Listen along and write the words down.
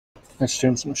Hi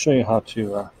students, I'm going to show you how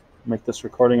to make this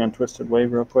recording on Twisted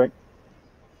Wave real quick.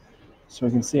 So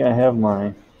you can see I have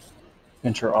my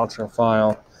intro outro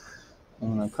file,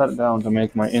 and I cut it down to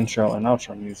make my intro and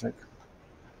outro music.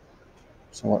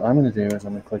 So what I'm going to do is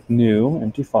I'm going to click New,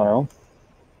 Empty File,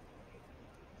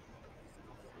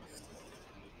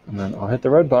 and then I'll hit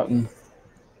the red button,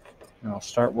 and I'll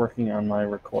start working on my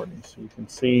recording. So you can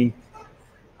see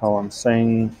how I'm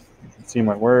saying, you can see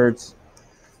my words.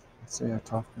 Let's say I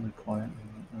talk really quiet.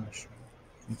 You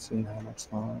can see how much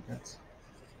smaller it gets.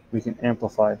 We can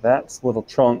amplify that little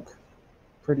chunk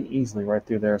pretty easily right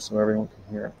through there so everyone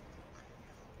can hear it.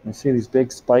 You see these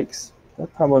big spikes?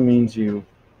 That probably means you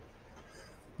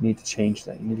need to change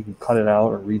that. You need to cut it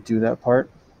out or redo that part.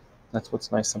 That's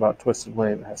what's nice about Twisted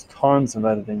Wave. It has tons of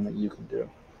editing that you can do.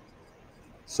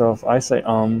 So if I say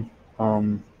too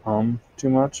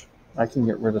much, I can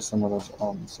get rid of some of those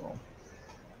ums. So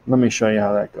let me show you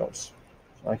how that goes.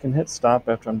 So I can hit stop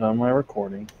after I'm done my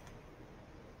recording.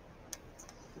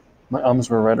 My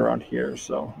ums were right around here,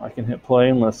 so I can hit play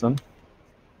and listen.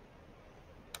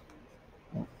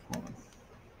 Oh, hold on.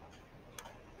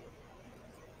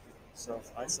 So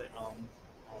if I say so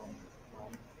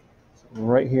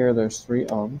right here there's 3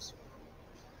 ums.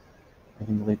 I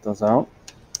can delete those out.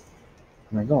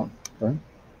 And I go on. Okay.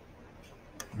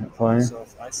 Hit play. So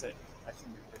if I say I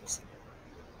can get rid of some.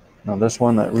 Now this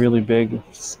one, that really big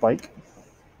spike,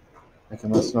 I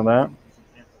can listen to that. I can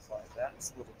amplify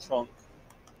that little chunk.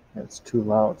 It's too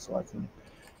loud, so I can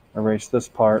erase this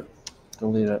part,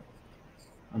 delete it,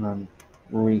 and then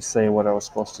re-say what I was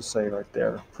supposed to say right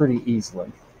there pretty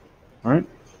easily. All right?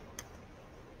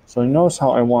 So notice how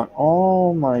I want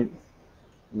all my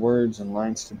words and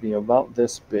lines to be about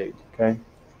this big, okay?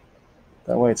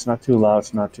 That way it's not too loud,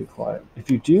 it's not too quiet. If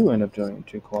you do end up doing it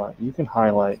too quiet, you can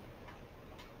highlight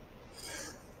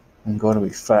and go to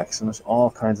effects, and there's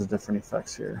all kinds of different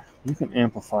effects here. You can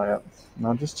amplify it.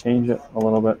 Now just change it a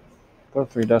little bit. Go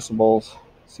to 3 decibels,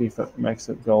 see if it makes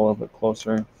it go a little bit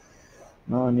closer.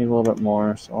 No, I need a little bit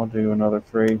more, so I'll do another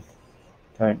 3.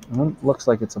 Okay, and it looks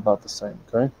like it's about the same,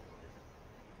 okay?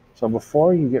 So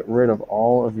before you get rid of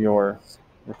all of your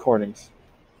recordings,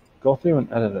 go through and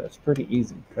edit it. It's pretty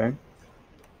easy, okay?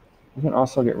 You can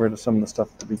also get rid of some of the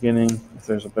stuff at the beginning if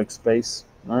there's a big space,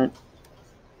 all right?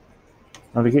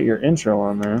 Now to get your intro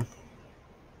on there,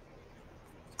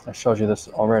 I showed you this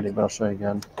already, but I'll show you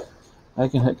again. I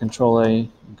can hit Control A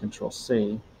and Control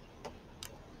C,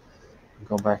 and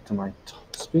go back to my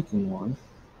speaking one,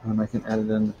 and I can edit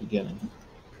in the beginning.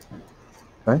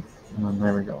 Okay, and then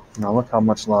there we go. Now look how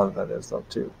much louder that is though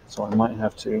too. So I might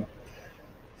have to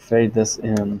fade this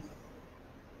in,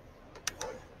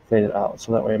 fade it out,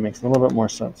 so that way it makes a little bit more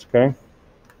sense, okay?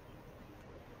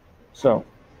 So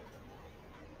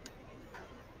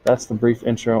that's the brief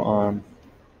intro on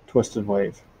Twisted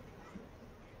Wave.